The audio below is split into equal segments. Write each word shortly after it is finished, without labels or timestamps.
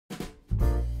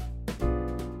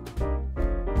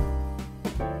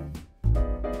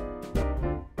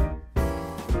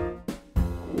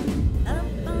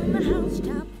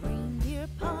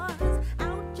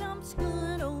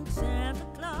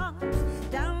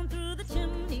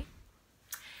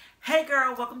Hey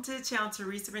girl, welcome to the channel,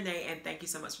 Teresa Rene, and thank you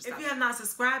so much for stopping. If you have not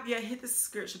subscribed yet, hit the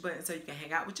subscription button so you can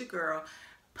hang out with your girl.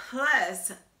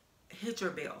 Plus, hit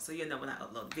your bell so you'll know when I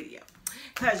upload a video.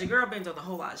 Because your girl been doing a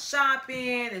whole lot of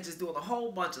shopping and just doing a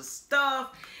whole bunch of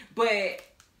stuff.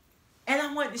 And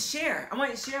I wanted to share. I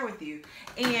wanted to share with you.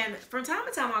 And from time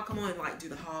to time, I'll come on and like do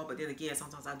the haul. But then again,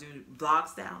 sometimes I do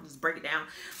vlogs down, just break it down.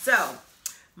 So,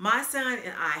 my son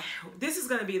and I, this is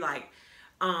going to be like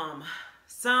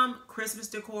some Christmas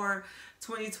decor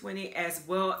 2020 as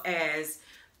well as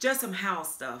just some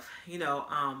house stuff, you know,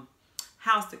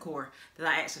 house decor that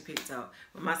I actually picked up.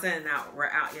 But my son and I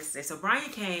were out yesterday. So Brian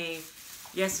came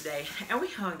yesterday and we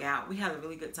hung out. We had a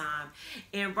really good time.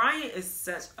 And Brian is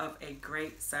such of a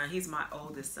great son. He's my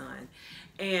oldest son.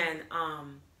 And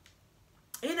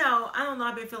you know, I don't know,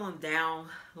 I've been feeling down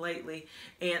lately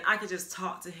and I could just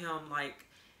talk to him like,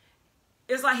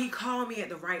 it's like he called me at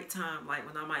the right time, like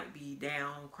when I might be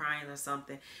down, crying or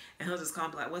something. And he'll just call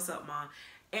me like, what's up, Mom?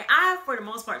 And I, for the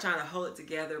most part, trying to hold it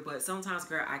together. But sometimes,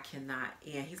 girl, I cannot.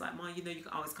 And he's like, Mom, you know, you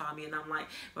can always call me. And I'm like,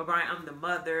 but Brian, I'm the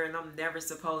mother. And I'm never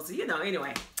supposed to, you know,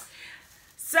 anyway.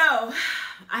 So,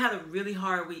 I had a really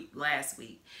hard week last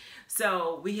week.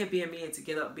 So, we had been meaning to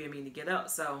get up,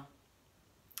 So,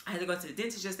 I had to go to the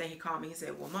dentist yesterday. He called me. He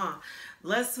said, well, Mom,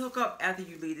 let's hook up after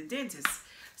you leave the dentist.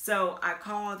 So I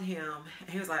called him and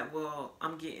he was like, well,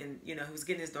 I'm getting, you know, he was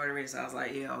getting his daughter ready. So I was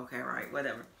like, yeah, okay, right,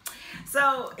 whatever.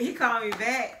 So he called me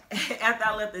back after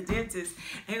I left the dentist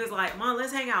and he was like, Mom,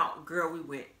 let's hang out. Girl, we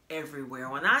went everywhere.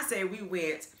 When I say we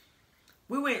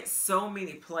went so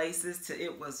many places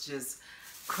it was just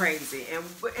crazy. And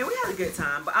we had a good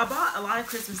time. But I bought a lot of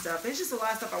Christmas stuff. There's just a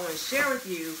lot of stuff I want to share with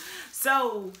you.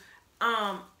 So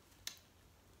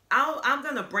I'm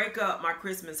going to break up my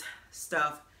Christmas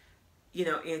stuff, you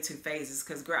know, into phases,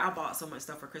 because girl, I bought so much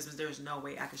stuff for Christmas. There's no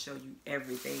way I could show you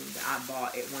everything that I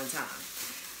bought at one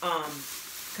time,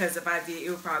 because if I did, it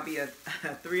would probably be a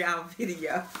 3-hour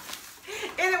video.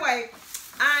 Anyway,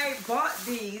 I bought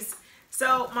these.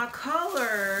 So my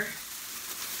color,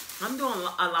 I'm doing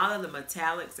a lot of the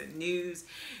metallics and nudes,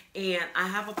 and I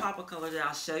have a pop of color that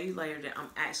I'll show you later that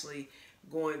I'm actually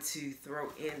going to throw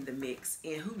in the mix,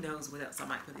 and who knows what else I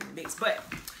might put in the mix. But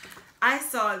I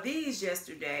saw these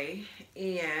yesterday,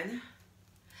 and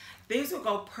these will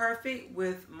go perfect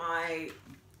with my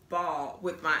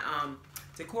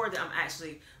decor that I'm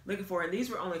actually looking for. And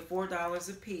these were only $4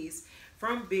 a piece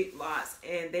from Big Lots,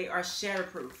 and they are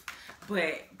shatterproof.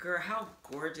 But girl, how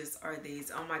gorgeous are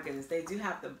these? Oh my goodness, they do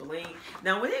have the bling.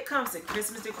 Now when it comes to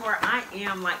Christmas decor, I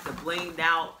am like the blinged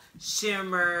out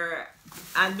shimmer.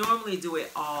 I normally do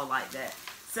it all like that.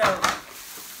 So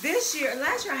this year,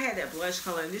 last year I had that blush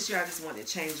color, and this year I just wanted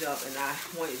to change up and I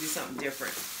wanted to do something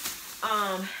different.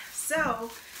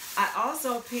 So I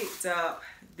also picked up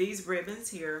these ribbons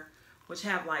here, which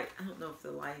have like, I don't know if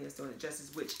the lighting is doing it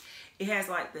justice, which it has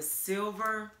like the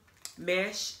silver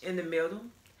mesh in the middle.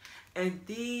 And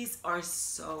these are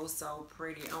so, so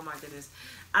pretty. Oh my goodness.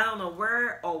 I don't know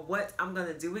where or what I'm going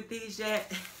to do with these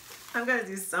yet. I'm going to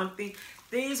do something.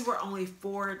 These were only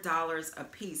 $4 a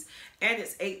piece, and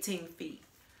it's 18 feet.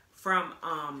 From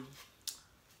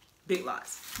Big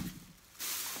Lots.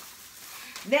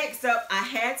 Next up, I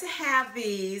had to have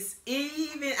these.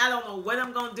 Even I don't know what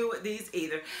I'm gonna do with these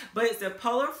either, but it's a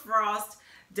Polar Frost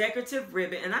decorative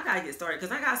ribbon, and I gotta get started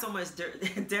because I got so much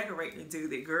decorating to do.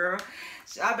 That girl,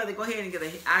 I better go ahead and get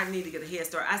I need to get a head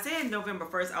start. I said November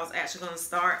 1st I was actually gonna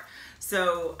start,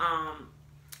 so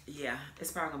yeah,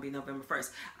 it's probably gonna be November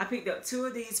 1st. I picked up 2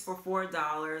 of these for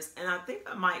 $4, and I think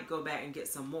I might go back and get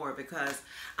some more because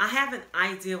I have an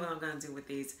idea what I'm gonna do with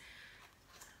these.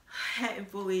 I hadn't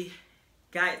fully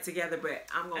got it together, but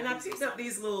I'm gonna. And I picked up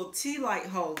these little tea light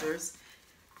holders.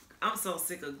 I'm so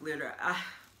sick of glitter.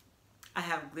 I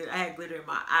had glitter in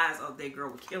my eyes all day,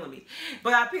 girl, was killing me.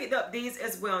 But I picked up these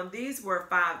as well, and these were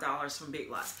 $5 from Big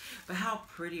Lots. But how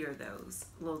pretty are those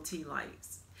little tea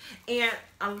lights? And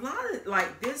a lot of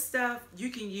like this stuff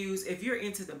you can use if you're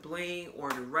into the bling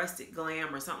or the rustic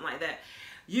glam or something like that.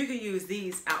 You can use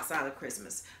these outside of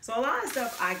Christmas. So a lot of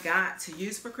stuff I got to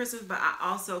use for Christmas, but I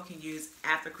also can use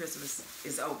after Christmas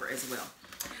is over as well.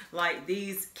 Like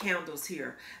these candles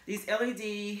here. These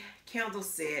LED candle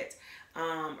set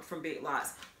from Big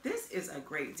Lots. This is a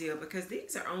great deal because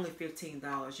these are only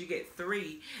 $15. You get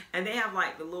 3, and they have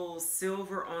like the little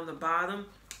silver on the bottom.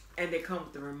 And they come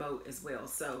with the remote as well.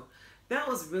 So that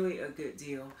was really a good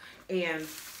deal. And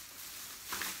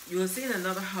you will see in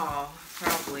another haul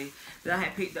probably that I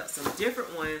had picked up some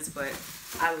different ones, but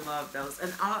I love those.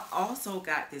 And I also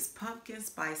got this pumpkin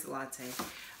spice latte.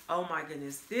 Oh my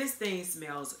goodness, this thing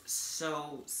smells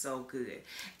so, so good.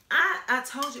 I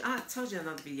told you in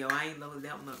another video, I ain't loaded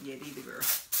that one up yet either, girl.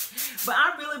 But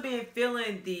I've really been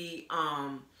feeling the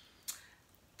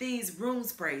these room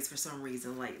sprays for some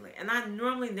reason lately. And I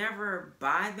normally never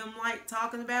buy them like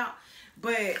talking about.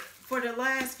 But for the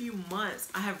last few months,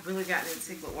 I have really gotten into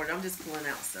particular order. I'm just pulling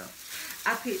out stuff.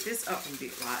 I picked this up from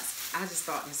Big Lots. I just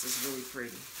thought this was really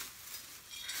pretty.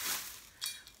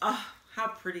 Oh, how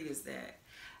pretty is that?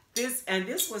 This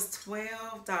was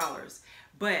 $12.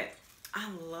 But I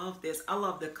love this. I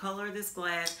love the color of this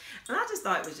glass. And I just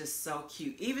thought it was just so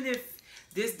cute. Even if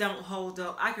this don't hold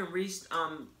up, I can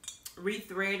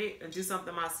rethread it and do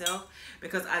something myself,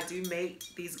 because I do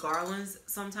make these garlands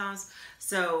sometimes.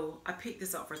 So I picked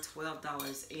this up for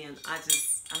 $12, and I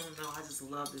don't know, I just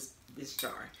love this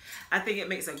jar. I think it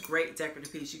makes a great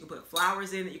decorative piece. You can put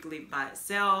flowers in it, you can leave it by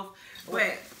itself.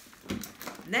 But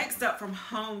next up, from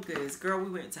Home Goods, girl,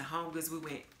 we went to Home Goods.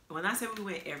 When I say we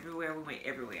went everywhere, we went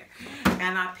everywhere.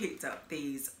 And I picked up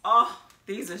these. Oh,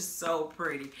 these are so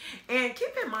pretty. And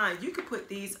keep in mind, you can put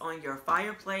these on your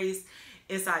fireplace,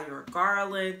 inside your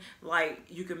garland. Like,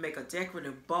 you can make a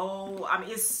decorative bowl. I mean,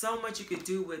 it's so much you could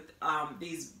do with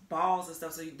these balls and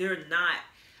stuff. So they're not,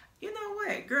 you know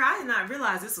what, girl, I did not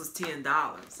realize this was $10.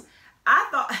 I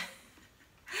thought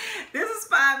this was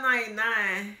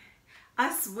 $5.99.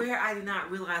 I swear I did not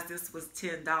realize this was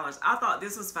 $10. I thought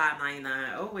this was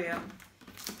 $5.99. Oh well.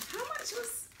 How much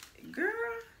was, girl?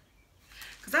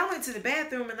 Because I went to the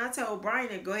bathroom and I told Brian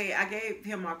to go ahead. I gave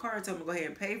him my card and told him to go ahead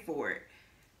and pay for it.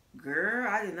 Girl,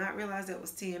 I did not realize that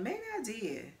was 10. Maybe I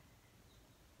did.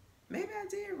 Maybe I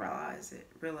did realize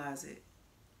it.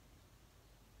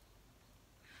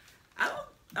 I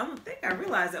don't think I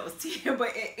realized that was 10, but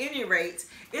at any rate,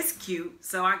 it's cute.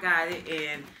 So I got it,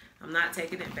 and I'm not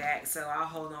taking it back, so I'll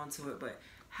hold on to it. But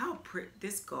how pretty,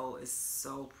 this gold is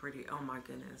so pretty. Oh my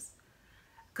goodness.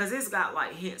 Because it's got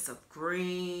like hints of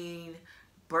green,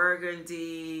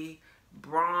 burgundy,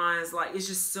 bronze. Like, it's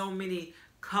just so many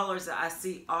colors that I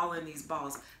see all in these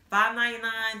balls.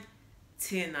 $5.99,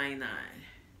 $10.99.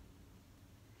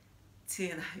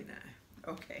 $10.99.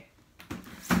 Okay.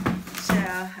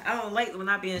 Child, I don't like when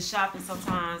I be in shopping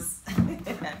sometimes.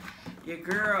 Your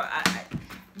girl,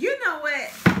 you know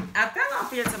what? I fell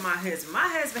off into my husband. My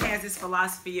husband has this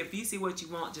philosophy: if you see what you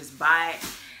want, just buy it.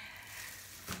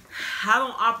 I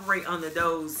don't operate under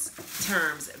those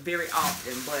terms very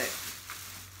often, but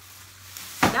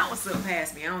that one slipped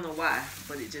past me. I don't know why,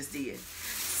 but it just did.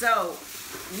 So,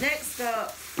 next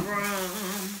up from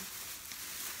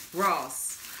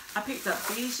Ross. I picked up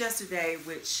these yesterday,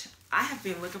 which I have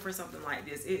been looking for something like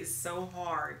this. It is so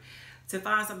hard to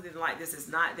find something like this. It's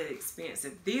not that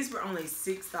expensive. These were only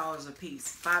 $6 a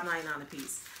piece, $5.99 a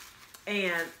piece.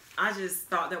 And I just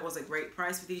thought that was a great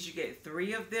price for these. You get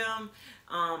 3 of them.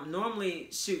 Normally,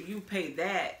 shoot, you pay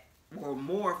that or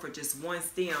more for just one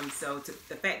stem. So the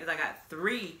fact that I got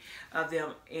 3 of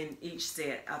them in each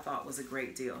set, I thought was a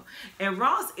great deal. And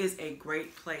Ross is a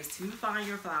great place to find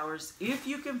your flowers if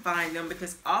you can find them,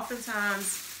 because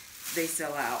oftentimes they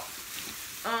sell out.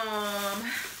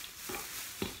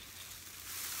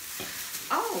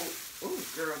 Oh,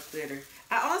 girl, glitter.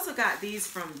 I also got these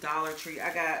from Dollar Tree.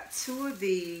 I got 2 of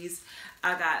these.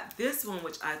 I got this one,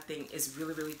 which I think is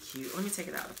really, really cute. Let me take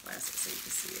it out of the plastic so you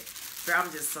can see it. Girl,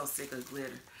 I'm just so sick of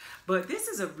glitter. But this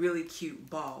is a really cute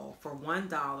ball for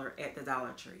 $1 at the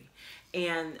Dollar Tree.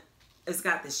 And it's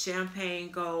got the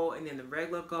champagne gold and then the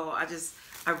regular gold. I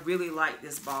really like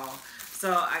this ball.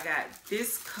 So I got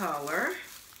this color,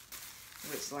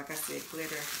 which, like I said,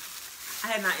 glitter. I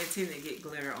had not intended to get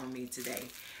glitter on me today.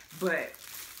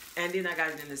 And then I got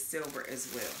it in the silver as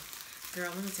well.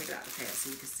 Girl, let me take it out of the pad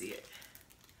so you can see it.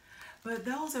 But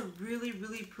those are really,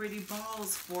 really pretty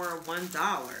balls for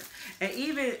 $1. And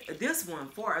even this one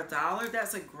for $1,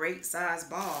 that's a great size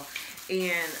ball.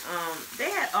 And they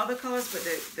had other colors, but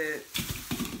the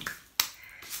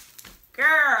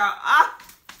girl,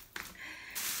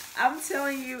 I'm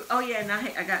telling you. Oh yeah, and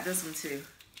I got this one too,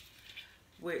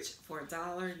 which for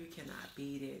 $1 you cannot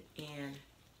beat it. And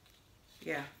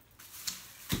yeah,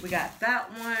 we got that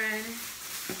one.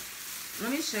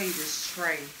 Let me show you this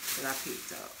tray that I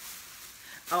picked up.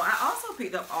 Oh, I also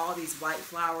picked up all these white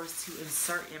flowers to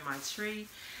insert in my tree.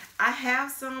 I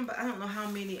have some, but I don't know how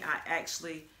many I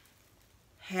actually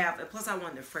have. And plus, I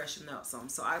wanted to freshen up some.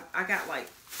 So I got like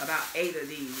about 8 of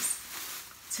these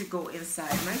to go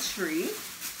inside my tree.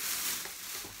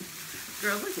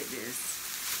 Girl, look at this.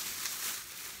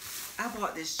 I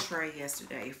bought this tray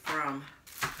yesterday from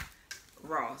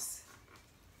Ross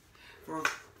for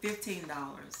 $15.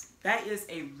 That is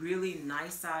a really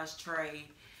nice size tray.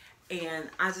 and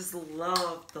I just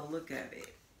love the look of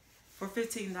it. For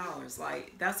 $15,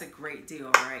 like, that's a great deal,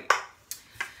 right?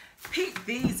 Pick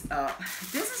these up.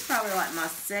 This is probably like my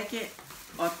second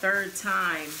or third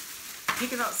time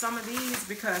picking up some of these,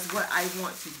 because what I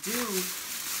want to do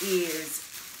is,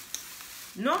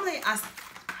 normally I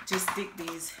just stick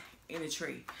these in a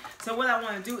tree. So what I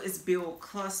want to do is build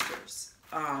clusters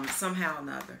somehow or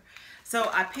another. So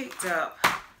I picked up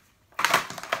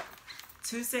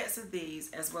 2 sets of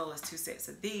these as well as 2 sets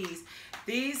of these.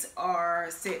 These are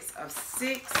sets of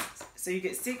 6, so you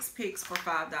get 6 picks for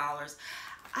 $5.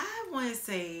 I want to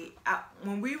say,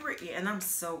 when we were in, and I'm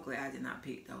so glad I did not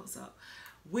pick those up.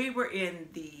 We were in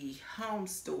the home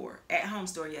store, at home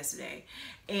store yesterday,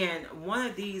 and one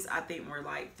of these I think were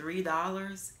like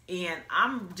 $3, and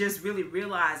I'm just really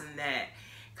realizing that,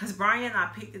 because Brian and I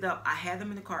picked it up, I had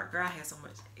them in the cart. Girl, I had so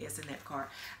much S in that cart.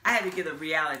 I had to get a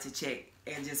reality check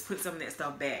and just put some of that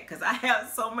stuff back, because I have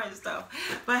so much stuff.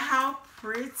 But how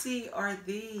pretty are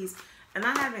these? And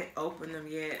I haven't opened them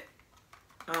yet.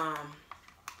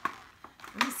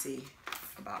 Let me see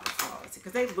about the quality,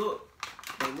 because they look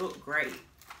great.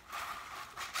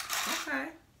 Okay.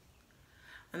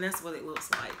 And that's what it looks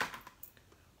like.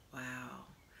 Wow.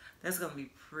 That's going to be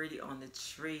pretty on the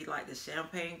tree, like the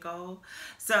champagne gold.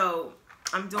 So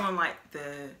I'm doing like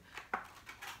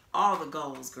all the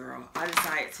golds, girl. I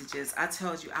decided to just, I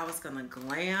told you I was going to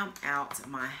glam out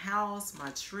my house,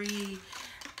 my tree.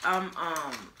 I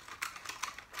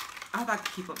hope I can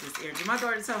keep up this energy. My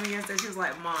daughter told me yesterday, she was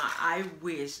like, Mom, I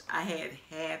wish I had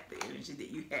half the energy that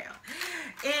you have.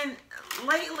 And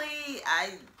lately,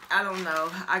 I don't know.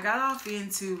 I got off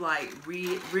into like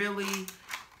really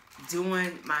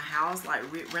doing my house, like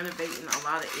renovating a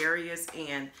lot of areas,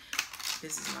 and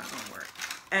this is not gonna work.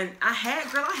 And I had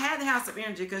to have some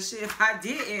energy, because shit, if I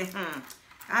didn't,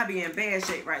 I'd be in bad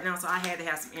shape right now. So I had to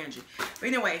have some energy. But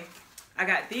anyway, I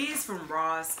got these from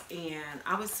Ross, and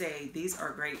I would say these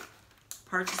are great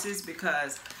purchases,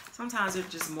 because sometimes they're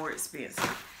just more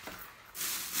expensive.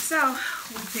 So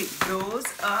we'll pick those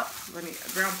up. Girl,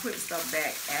 I'm putting stuff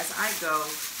back as I go.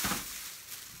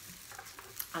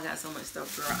 I got so much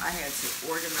stuff, girl. I had to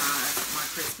organize my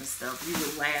Christmas stuff. You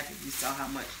would laugh if you saw how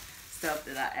much stuff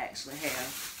that I actually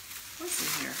have. What's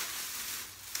in here?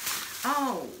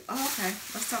 Oh, okay.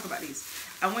 Let's talk about these.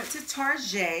 I went to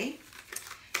Target,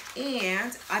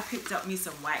 and I picked up me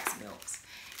some wax melts.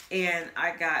 And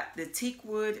I got the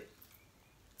teakwood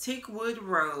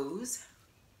rose,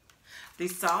 the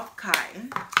soft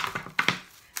cotton.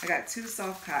 I got 2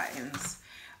 soft cottons.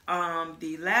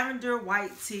 The lavender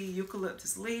white tea,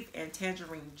 eucalyptus leaf, and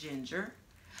tangerine ginger.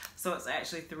 So it's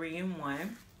actually 3 in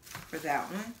 1 for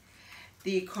that one.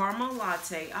 The caramel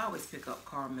latte. I always pick up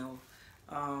caramel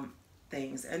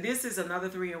things. And this is another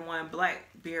 3 in 1.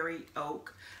 Blackberry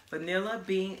oak, vanilla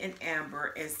bean and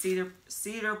amber, and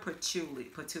cedar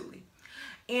patchouli.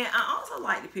 And I also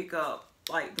like to pick up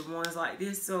like the ones like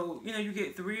this. So, you know, you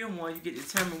get 3 in 1. You get to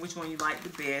determine which one you like the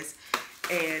best.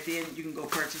 And then you can go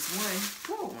purchase one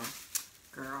for one.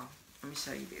 Girl, let me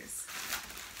show you this.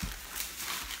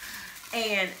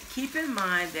 And keep in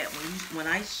mind that when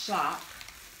I shop,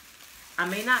 I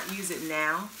may not use it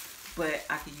now, but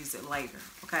I can use it later.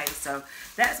 Okay, so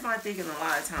that's my thinking a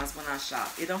lot of times when I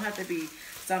shop. It don't have to be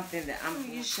something that I'm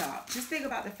going to shop. Just think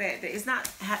about the fact that it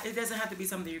doesn't have to be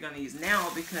something you're going to use now,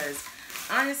 because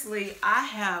honestly, I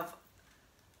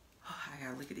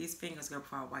gotta look at these fingers, girl,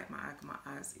 before I wipe my eye, 'cause my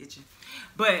eyes itching.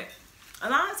 But a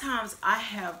lot of times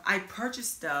I purchase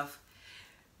stuff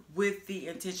with the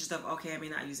intention of, okay, I may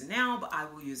not use it now, but I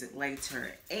will use it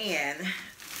later. And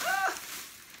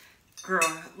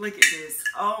girl, look at this.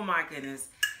 Oh my goodness.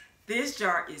 This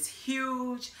jar is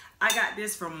huge. I got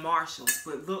this from Marshall's,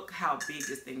 but look how big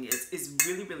this thing is. It's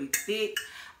really, really thick.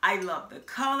 I love the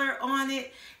color on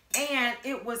it. And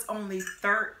it was only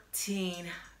 $13.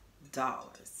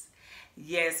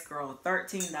 Yes, girl,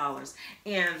 $13.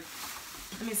 And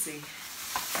let me see.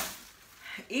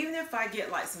 Even if I get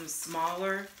like some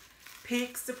smaller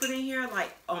picks to put in here,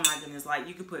 like, oh my goodness, like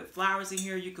you could put flowers in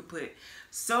here, you could put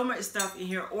so much stuff in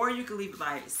here, or you could leave it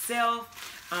by itself.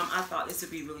 I thought this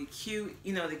would be really cute,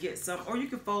 you know, to get some, or you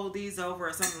could fold these over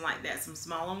or something like that, some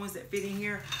smaller ones that fit in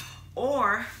here.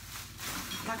 Or,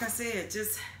 like I said,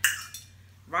 just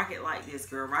rock it like this,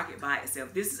 girl. Rock it by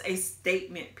itself. This is a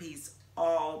statement piece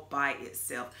all by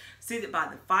itself. Sit it by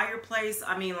the fireplace.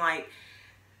 I mean, like,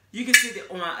 you can sit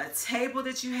it on a table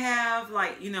that you have,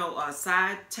 like, you know, a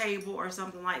side table or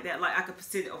something like that. Like, I could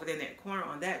sit it over there in that corner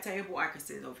on that table. I could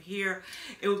sit it over here.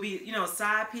 It would be, you know, a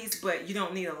side piece, but you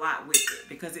don't need a lot with it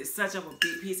because it's such of a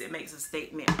big piece. It makes a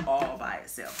statement all by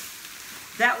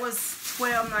itself. That was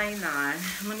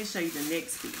 $12.99. Let me show you the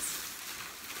next piece.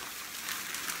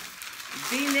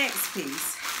 The next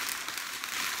piece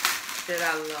that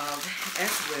I love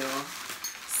as well,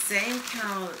 same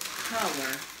kind of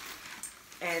color,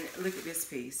 and look at this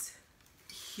piece,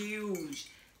 huge,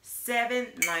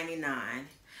 $7.99.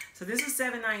 So this is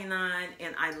 $7.99,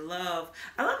 and I love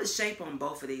the shape on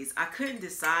both of these. I couldn't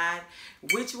decide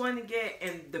which one to get,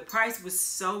 and the price was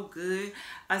so good.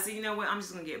 I said, you know what, I'm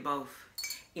just gonna get both.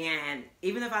 And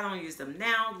even if I don't use them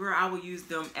now, girl, I will use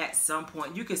them at some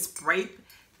point. You can spray,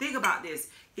 think about this,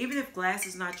 even if glass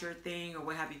is not your thing or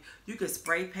what have you, you could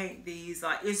spray paint these.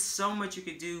 Like, it's so much you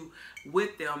could do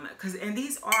with them, and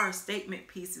these are statement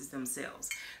pieces themselves.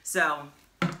 So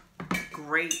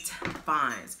great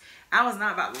finds. I was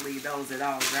not about to leave those at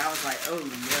all, girl. I was like, oh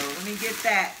no, let me get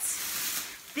that.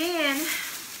 Then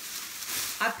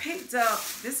I picked up,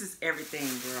 this is everything,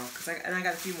 girl, and I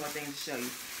got a few more things to show you.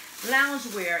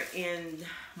 Loungewear in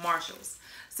Marshalls.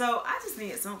 So I just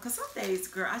needed some, because some days,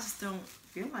 girl, I just don't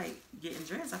feel like getting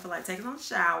dressed. I feel like taking a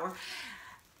shower.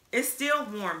 It's still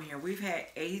warm here. We've had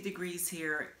 80 degrees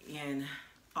here in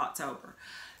October.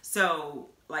 So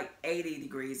like 80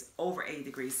 degrees, over 80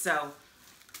 degrees. So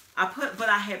I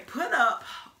had put up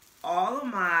all of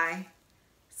my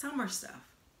summer stuff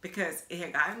because it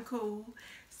had gotten cool,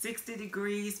 60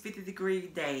 degrees, 50 degree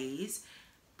days.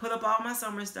 Put up all my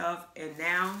summer stuff, and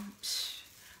now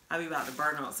I'll be about to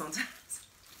burn out sometimes.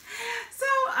 So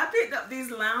I picked up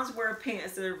these loungewear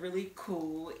pants that are really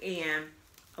cool, and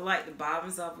I like the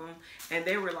bottoms of them, and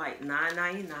they were like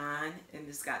 $9.99, and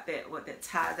it's got that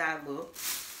tie-dye look.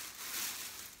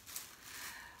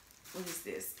 What is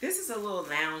this? This is a little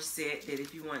lounge set that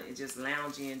if you want to just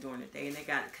lounge in during the day, and they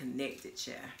got a connected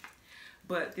chair.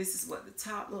 But this is what the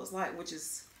top looks like, which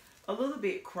is a little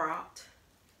bit cropped.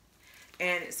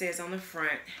 And it says on the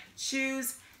front,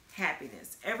 choose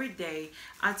happiness. Every day,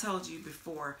 I told you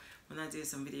before when I did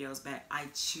some videos back, I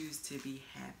choose to be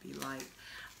happy. Like,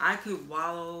 I could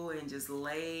wallow and just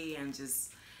lay and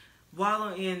just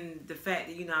wallow in the fact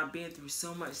that, you know, I've been through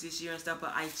so much this year and stuff,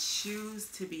 but I choose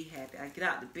to be happy. I get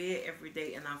out of bed every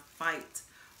day and I fight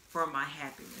for my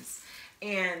happiness.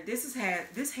 And this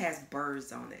has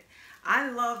birds on it.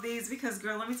 I love these because,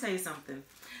 girl, let me tell you something.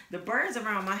 The birds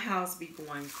around my house be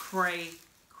going crazy.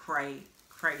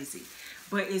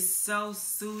 But it's so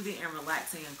soothing and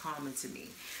relaxing and calming to me.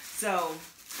 So,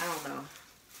 I don't know.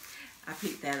 I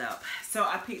picked that up. So,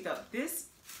 I picked up this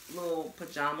little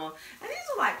pajama. And these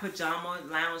are like pajama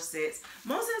lounge sets.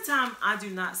 Most of the time, I do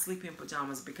not sleep in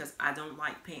pajamas because I don't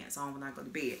like pants on when I go to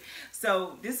bed.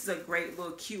 So, this is a great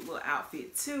little cute little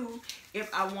outfit too.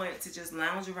 If I wanted to just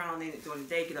lounge around in it during the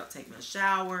day, get up, take my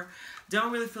shower.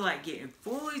 Don't really feel like getting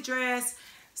fully dressed.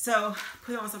 So,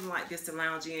 put on something like this to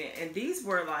lounge in. And these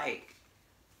were like,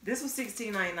 this was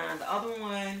 $16.99. The other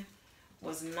one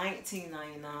was $19.99.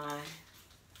 I'm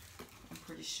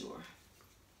pretty sure.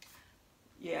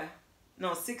 Yeah.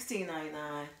 No,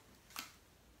 $16.99.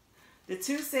 The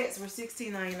two sets were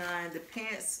 $16.99. The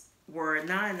pants were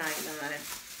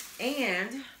 $9.99. And I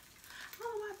don't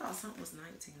know why I thought something was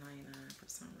 $19.99 for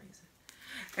some reason.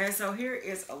 And so here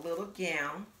is a little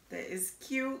gown that is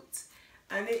cute.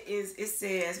 And it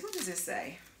says, what does it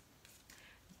say?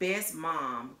 Best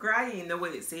mom. Girl, I didn't even know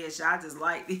what it said. So I just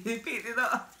liked it and picked it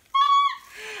up.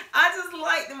 I just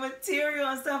liked the material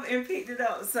and stuff and picked it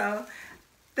up. So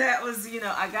that was, you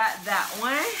know, I got that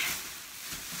one.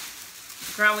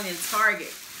 Girl, I went in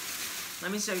Target.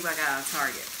 Let me show you what I got out of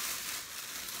Target.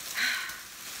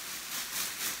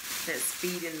 That's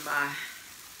feeding my...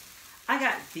 I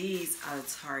got these out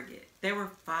of Target. They were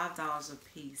 $5 a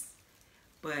piece.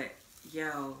 But,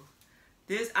 yo,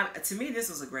 this, to me, this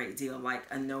was a great deal. Like,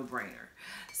 a no-brainer.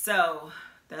 So,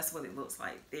 that's what it looks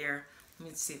like there. Let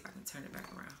me see if I can turn it back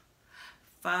around.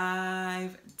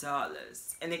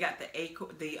 $5. And they got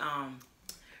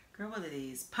girl, what are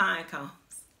these? Pine cones.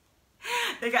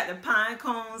 They got the pine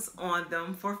cones on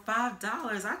them for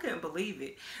 $5. I couldn't believe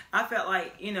it. I felt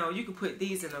like, you know, you could put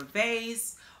these in a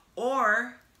vase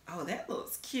or, oh, that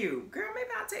looks cute. Girl, maybe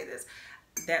I'll take this.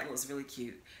 That looks really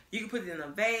cute. You can put it in a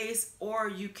vase or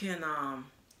you can,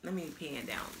 let me pan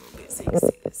down a little bit so you can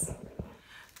see this.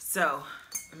 So,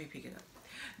 let me pick it up.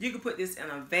 You can put this in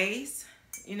a vase.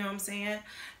 You know what I'm saying?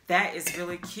 That is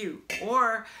really cute.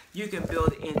 Or you can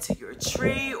build it into your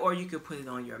tree, or you can put it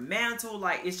on your mantle.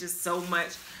 Like, it's just so much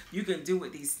you can do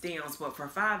with these stems. But for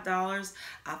 $5,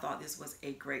 I thought this was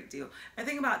a great deal. And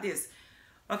think about this.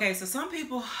 Okay, so some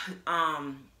people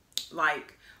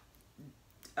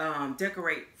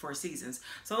decorate for seasons.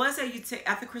 So let's say you take,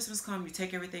 after Christmas comes, you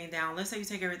take everything down. Let's say you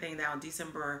take everything down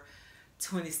December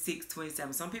 26,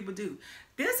 27. Some people do.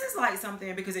 This is like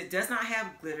something because it does not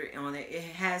have glitter on it. It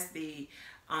has the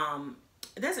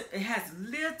it has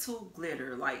little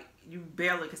glitter, like you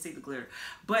barely can see the glitter.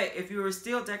 But if you were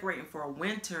still decorating for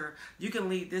winter, you can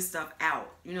leave this stuff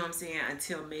out, you know what I'm saying,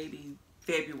 until maybe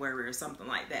February or something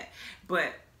like that.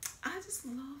 But I just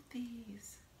love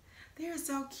these. They're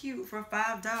so cute for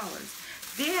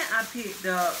 $5. Then I picked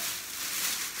up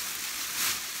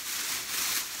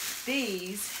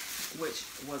these, which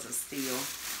was a steal.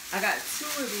 I got 2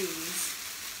 of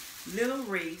these little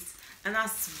wreaths, and I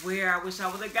swear I wish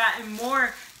I would have gotten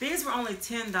more. These were only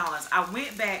 $10. I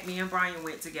went back, me and Brian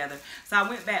went together, so I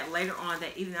went back later on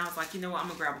that evening. I was like, you know what, I'm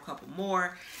gonna grab a couple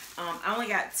more. I only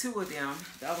got 2 of them.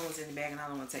 The other one's in the bag and I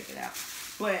don't want to take it out,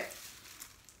 but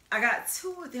I got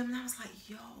 2 of them and I was like,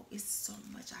 yo, it's so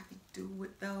much I could do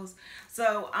with those.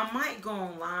 So I might go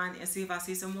online and see if I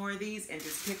see some more of these and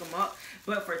just pick them up.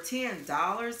 But for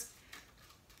 $10,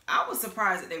 I was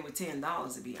surprised that they were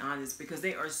 $10, to be honest, because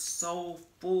they are so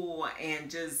full and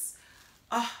just,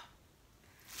 I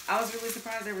was really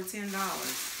surprised they were $10.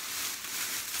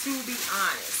 To be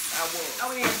honest, I was. I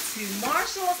went into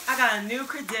Marshalls. I got a new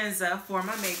credenza for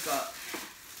my makeup.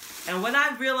 And when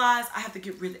I realized I have to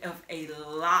get rid of a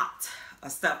lot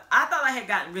of stuff. I thought I had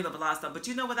gotten rid of a lot of stuff, but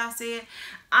you know what I said?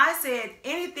 I said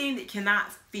anything that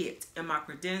cannot fit in my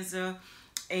credenza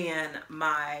and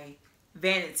my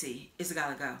vanity, it's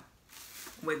gotta go.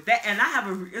 With that, and I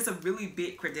have it's a really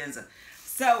big credenza.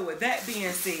 So with that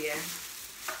being said,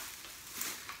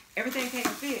 everything can't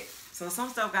fit. So some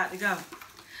stuff got to go.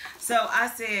 So I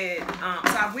said, so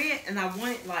I went and I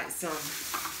wanted like some,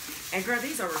 and girl,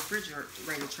 these are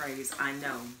refrigerator trays, I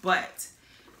know, but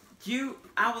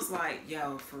I was like,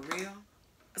 yo, for real?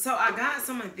 So I got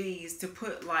some of these to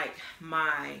put like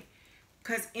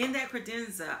because in that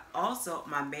credenza, also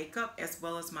my makeup as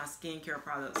well as my skincare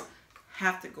products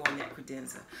have to go in that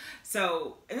credenza.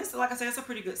 So, and it's, like I said, it's a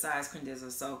pretty good size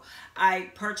credenza. So I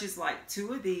purchased like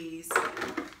 2 of these,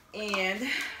 and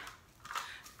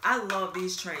I love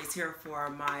these trays here for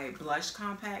my blush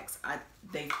compacts.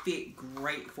 They fit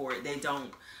great for it. They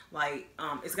don't like,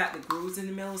 it's got the grooves in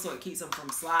the middle, so it keeps them from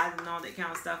sliding and all that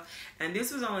kind of stuff. And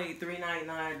this was only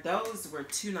 $3.99. Those were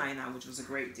 $2.99, which was a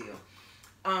great deal.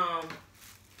 Oh,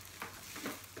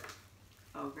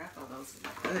 I thought those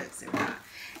were good.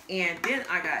 And then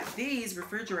I got these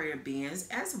refrigerator bins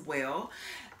as well.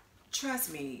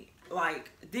 Trust me, like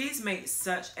these make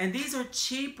and these are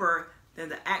cheaper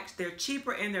than they're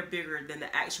cheaper and they're bigger than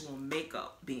the actual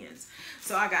makeup bins.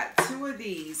 So I got 2 of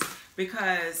these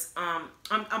because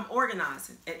I'm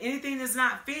organizing, and anything that's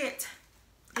not fit,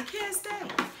 it can't stay.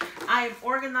 I am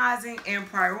organizing and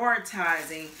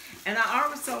prioritizing, and I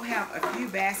also have a few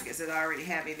baskets that I already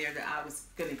have in there that I was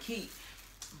gonna keep,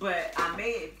 but I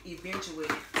may eventually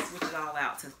switch it all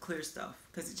out to clear stuff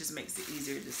because it just makes it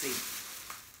easier to see.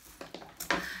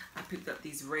 I picked up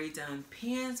these Ray Dunn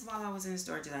pens while I was in the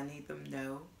store. Did I need them?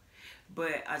 No.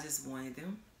 But I just wanted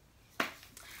them.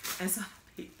 And so I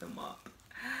picked them up.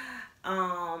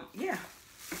 Yeah.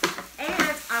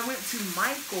 And I went to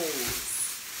Michael's.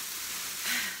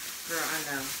 Girl, I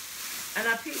know. And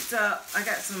I picked up, I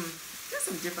got just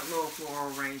some different little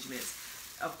floral arrangements.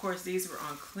 Of course, these were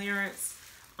on clearance.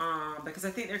 Because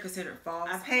I think they're considered fall.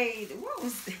 I paid, what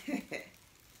was that?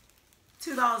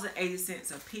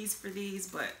 $2.80 a piece for these,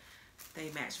 but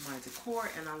they match my decor,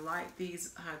 and I like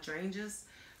these hydrangeas,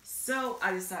 so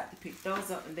I decided to pick those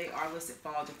up, and they are listed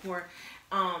fall decor.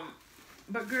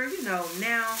 But girl, you know,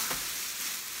 now,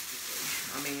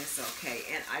 I mean, it's okay.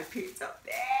 And I picked up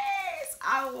these.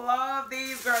 I love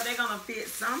these, girl. They're gonna fit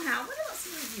somehow. What else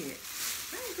did I get?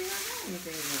 I don't think I got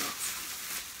anything else.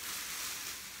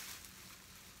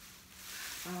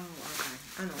 Oh, okay.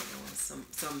 I know what that was.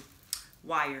 Some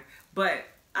wire. But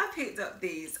I picked up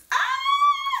these.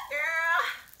 Girl,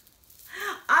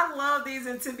 I love these,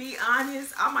 and to be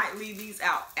honest, I might leave these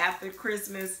out after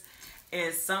Christmas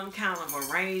in some kind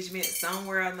of arrangement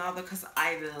somewhere or another, because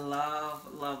I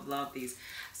love these.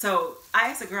 So I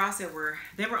asked a girl, I said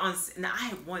they were on, now I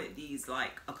had wanted these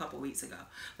like a couple weeks ago,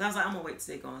 but I was like, I'm gonna wait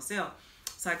till they go on sale.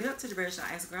 So I get up to the register,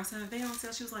 I asked the girl, I said, are they on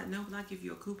sale? She was like, no, but I'll give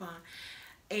you a coupon.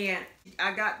 And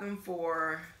I got them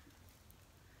for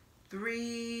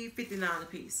 $3.59 a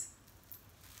piece.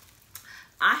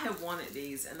 I have wanted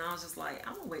these, and I was just like,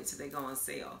 I'm gonna wait till they go on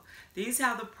sale. These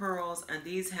have the pearls, and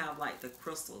these have like the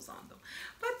crystals on them,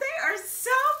 but they are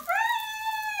so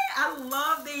pretty. I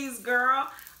love these, girl.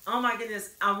 Oh my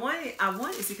goodness, I wanted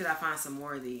to see could I find some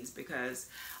more of these, because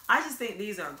I just think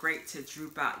these are great to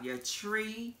droop out your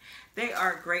tree. They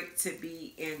are great to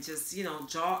be in just, you know,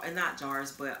 not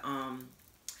jars, but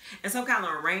in some kind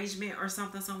of arrangement or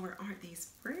something somewhere. Aren't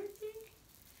these pretty?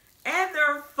 And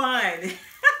they're fun.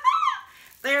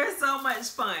 They're so much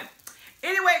fun.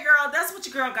 Anyway, girl, that's what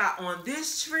your girl got on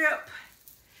this trip.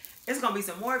 There's going to be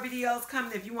some more videos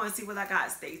coming. If you want to see what I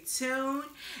got, stay tuned.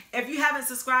 If you haven't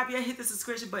subscribed yet, hit the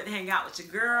subscription button. Hang out with your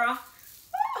girl.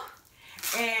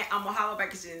 And I'm going to holler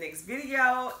back at you in the next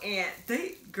video. And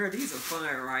girl, these are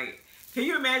fun, right? Can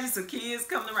you imagine some kids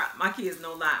coming around? My kids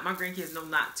know not. My grandkids know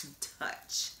not to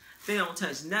touch. They don't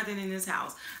touch nothing in this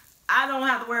house. I don't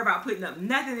have to worry about putting up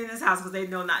nothing in this house because they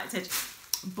know not to touch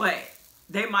it. But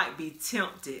they might be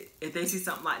tempted if they see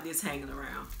something like this hanging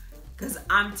around. Because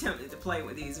I'm tempted to play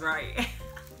with these, right?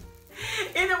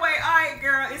 Anyway, alright,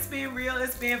 girl. It's been real.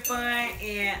 It's been fun.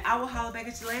 And I will holler back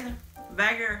at you later.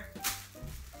 Bye, girl.